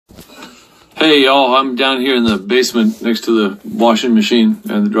Hey y'all, I'm down here in the basement next to the washing machine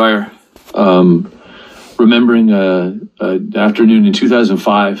and the dryer. Remembering an afternoon in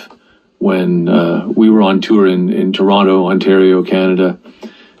 2005 when we were on tour in Toronto, Ontario, Canada.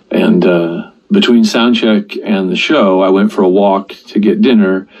 And between soundcheck and the show, I went for a walk to get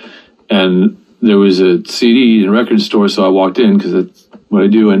dinner. And there was a CD in a record store, so I walked in because that's what I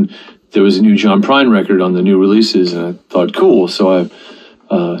do. And there was a new John Prine record on the new releases, and I thought, cool. So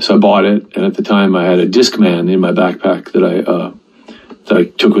I bought it, and at the time I had a Discman in my backpack that I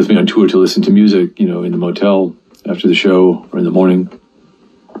took with me on tour to listen to music, you know, in the motel after the show or in the morning.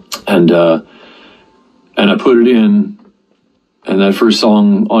 And I put it in, and that first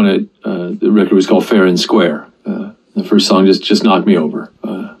song on it, the record was called Fair and Square. The first song just knocked me over,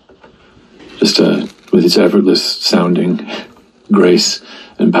 with its effortless sounding grace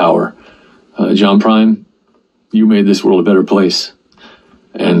and power. John Prine, you made this world a better place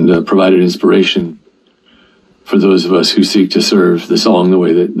and provided inspiration for those of us who seek to serve the song the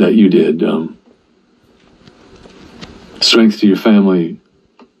way that you did. Strength to your family.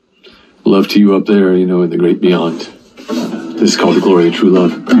 Love to you up there, you know, in the great beyond. This is called The Glory of True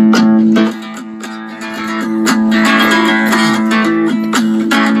Love.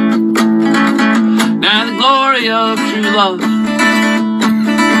 Now the glory of true love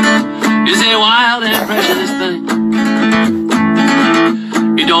is a wild and precious thing.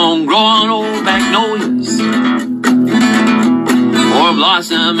 It don't grow on old magnolias or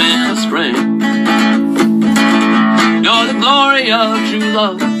blossom in the spring. No, the glory of true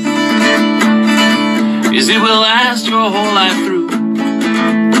love is it will last your whole life through.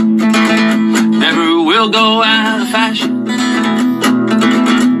 Never will go out of fashion.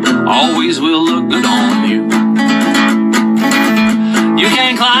 Always will look good on you. You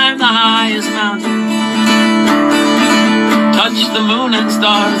can climb the highest mountain, touch the moon and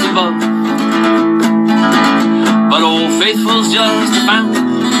stars above, but Old Faithful's just a fountain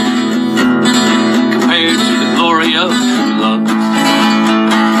compared to the glory of true love.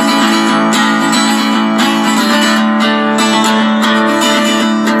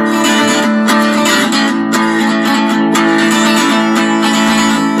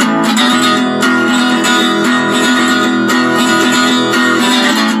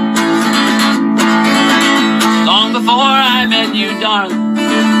 You, darling,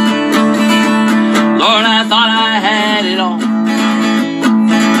 Lord, I thought I had it all.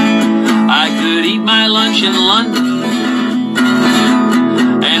 I could eat my lunch in London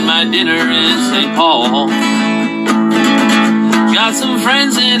and my dinner in St. Paul. Got some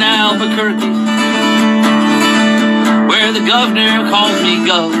friends in Albuquerque where the governor calls me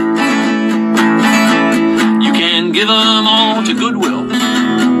Gov. You can give them all to Goodwill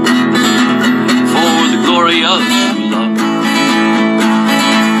for the glory of true love.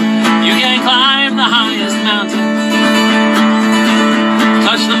 You can climb the highest mountain,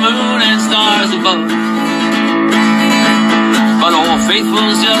 touch the moon and stars above, but Old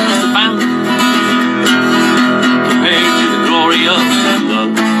Faithful's just a fountain compared to the glory of true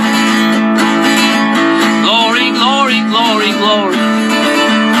love. Glory, glory, glory, glory.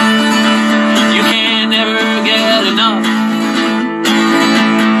 You can never get enough.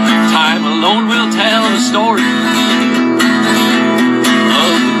 Time alone will tell the story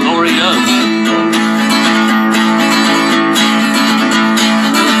of the glory of true love.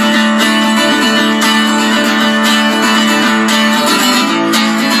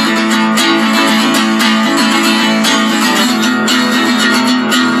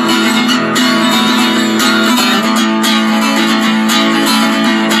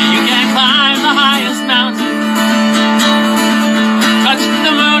 You can climb the highest mountain, touch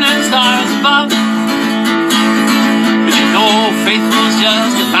the moon and stars above, but you know Faithful's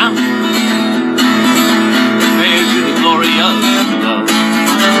just a fountain compared to the glory of true love.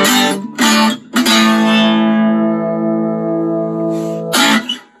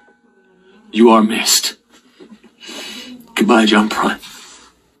 You are missed. Goodbye, John Prine.